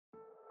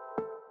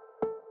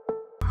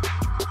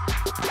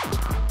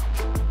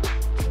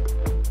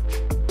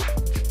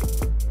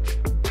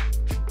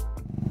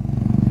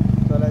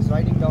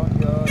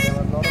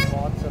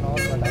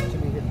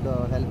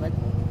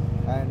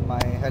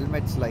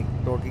it's like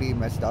totally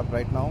messed up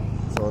right now.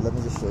 So let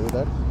me just show you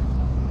that.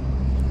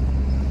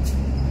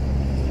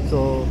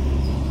 So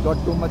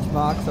got too much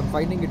marks. I'm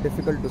finding it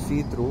difficult to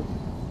see through.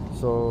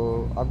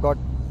 So I've got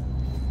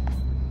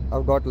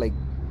like,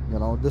 you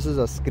know, this is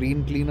a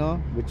screen cleaner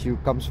which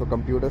comes for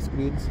computer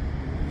screens.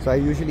 So I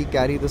usually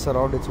carry this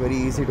around. It's very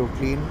easy to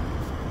clean.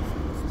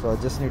 So I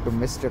just need to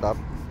mist it up.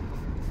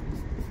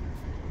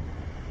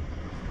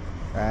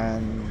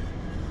 And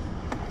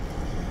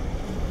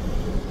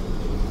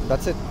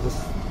that's it.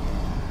 Just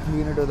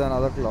clean it with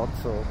another cloth.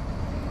 So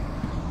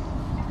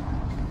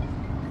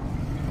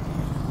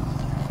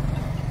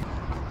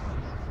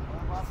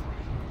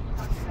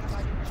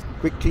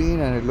quick clean,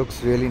 and it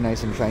looks really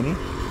nice and shiny.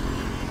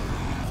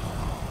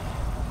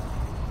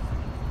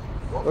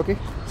 Okay,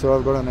 so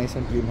I've got a nice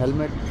and clean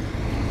helmet.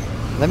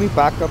 Let me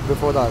pack up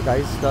before the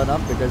guys turn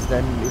up, because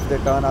then if they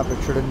turn up,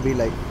 it shouldn't be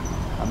like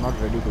I'm not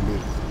ready to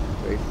leave,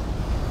 right?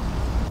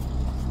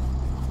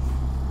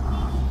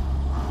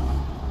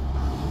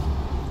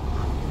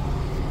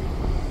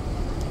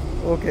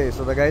 Okay,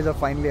 so the guys have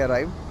finally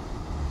arrived.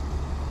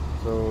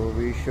 So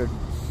we should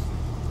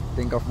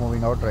think of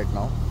moving out right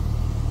now.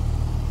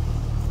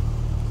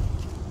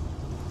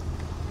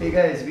 Hey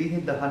guys, we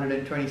hit the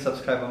 120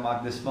 subscriber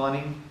mark this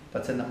morning.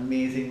 That's an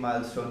amazing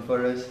milestone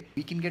for us.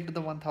 We can get to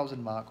the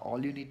 1000 mark.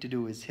 All you need to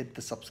do is hit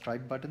the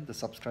subscribe button. The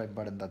subscribe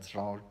button that's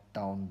right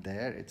down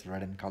there. It's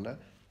red in color.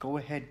 Go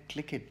ahead,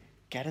 click it.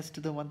 Get us to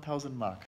the 1000 mark.